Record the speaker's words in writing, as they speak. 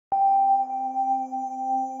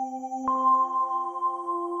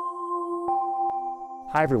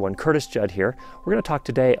Hi everyone, Curtis Judd here. We're going to talk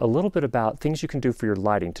today a little bit about things you can do for your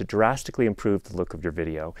lighting to drastically improve the look of your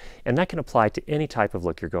video, and that can apply to any type of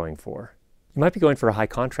look you're going for. You might be going for a high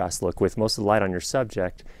contrast look with most of the light on your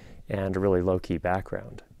subject and a really low-key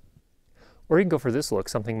background. Or you can go for this look,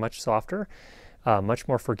 something much softer, much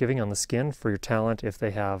more forgiving on the skin for your talent if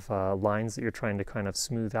they have lines that you're trying to kind of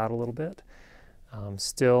smooth out a little bit.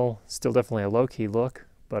 Still definitely a low-key look,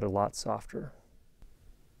 but a lot softer.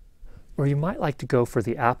 Or you might like to go for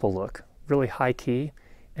the Apple look, really high key,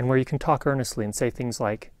 and where you can talk earnestly and say things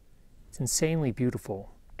like, "It's insanely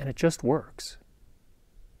beautiful, and it just works."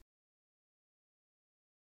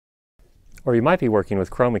 Or you might be working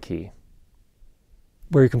with chroma key,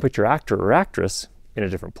 where you can put your actor or actress in a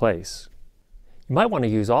different place. You might want to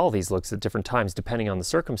use all these looks at different times depending on the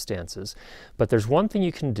circumstances, but there's one thing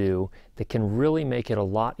you can do that can really make it a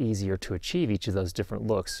lot easier to achieve each of those different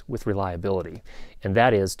looks with reliability, and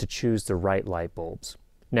that is to choose the right light bulbs.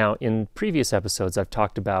 Now, in previous episodes, I've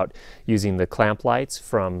talked about using the clamp lights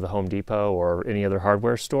from the Home Depot or any other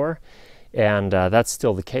hardware store, and that's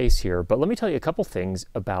still the case here, but let me tell you a couple things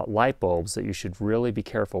about light bulbs that you should really be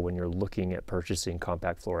careful when you're looking at purchasing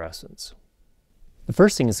compact fluorescents. The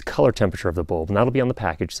first thing is the color temperature of the bulb, and that'll be on the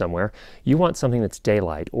package somewhere. You want something that's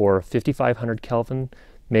daylight, or 5500 Kelvin,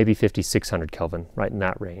 maybe 5600 Kelvin, right in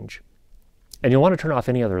that range. And you'll want to turn off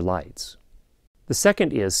any other lights. The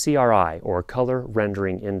second is CRI, or Color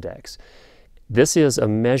Rendering Index. This is a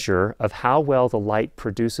measure of how well the light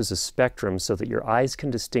produces a spectrum so that your eyes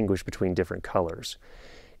can distinguish between different colors.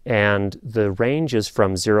 And the range is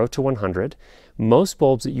from 0 to 100. Most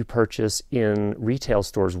bulbs that you purchase in retail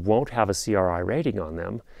stores won't have a CRI rating on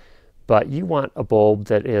them, but you want a bulb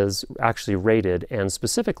that is actually rated, and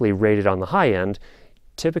specifically rated on the high end,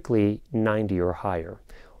 typically 90 or higher.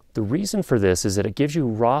 The reason for this is that it gives you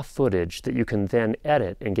raw footage that you can then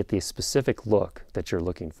edit and get the specific look that you're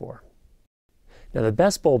looking for. Now, the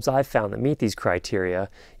best bulbs I've found that meet these criteria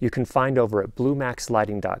you can find over at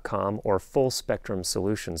BlueMaxLighting.com or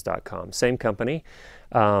FullSpectrumSolutions.com. Same company.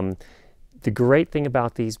 The great thing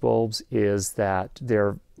about these bulbs is that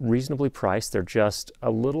they're reasonably priced. They're just a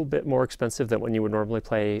little bit more expensive than what you would normally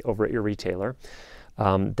pay over at your retailer.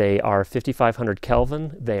 They are 5500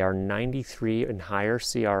 Kelvin. They are 93 and higher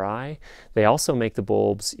CRI. They also make the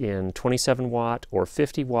bulbs in 27 watt or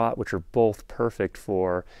 50 watt, which are both perfect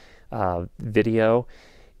for video,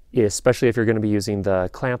 especially if you're going to be using the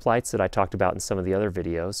clamp lights that I talked about in some of the other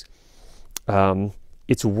videos.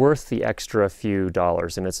 It's worth the extra few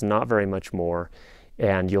dollars, and it's not very much more,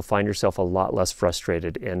 and you'll find yourself a lot less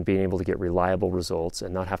frustrated in being able to get reliable results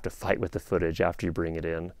and not have to fight with the footage after you bring it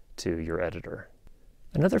in to your editor.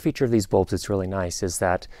 Another feature of these bulbs that's really nice is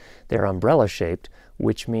that they're umbrella shaped,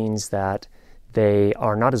 which means that they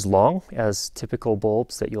are not as long as typical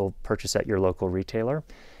bulbs that you'll purchase at your local retailer.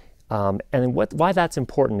 And why that's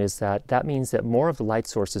important is that that means that more of the light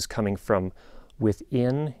source is coming from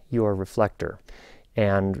within your reflector.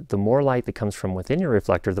 And the more light that comes from within your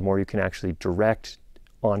reflector, the more you can actually direct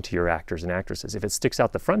onto your actors and actresses. If it sticks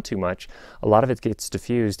out the front too much, a lot of it gets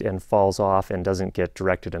diffused and falls off and doesn't get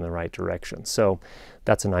directed in the right direction. So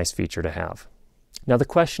that's a nice feature to have. Now the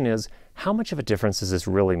question is, how much of a difference does this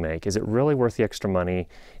really make? Is it really worth the extra money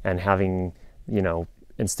and having,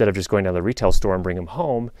 instead of just going down to the retail store and bring them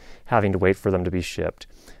home, having to wait for them to be shipped?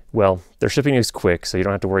 Well, their shipping is quick, so you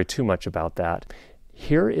don't have to worry too much about that.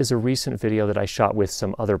 Here is a recent video that I shot with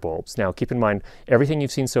some other bulbs. Now, keep in mind, everything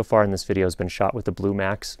you've seen so far in this video has been shot with the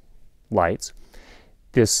BlueMax lights.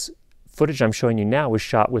 This footage I'm showing you now was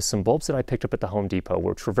shot with some bulbs that I picked up at the Home Depot,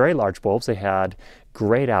 which were very large bulbs. They had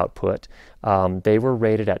great output. They were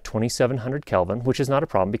rated at 2700 Kelvin, which is not a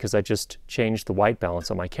problem because I just changed the white balance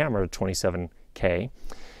on my camera to 27K.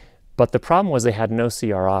 But the problem was they had no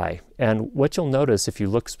CRI. And what you'll notice if you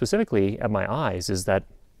look specifically at my eyes is that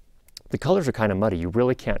the colors are kind of muddy. You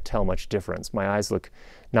really can't tell much difference. My eyes look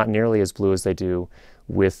not nearly as blue as they do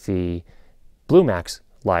with the BlueMax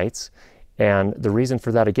lights. And the reason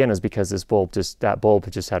for that, again, is because that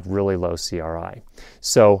bulb just had really low CRI.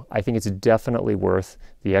 So I think it's definitely worth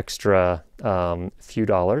the extra few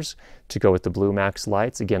dollars to go with the BlueMax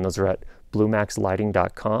lights. Again, those are at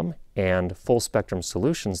BlueMaxLighting.com and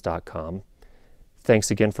FullSpectrumSolutions.com.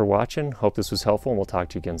 Thanks again for watching. Hope this was helpful, and we'll talk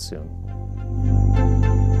to you again soon.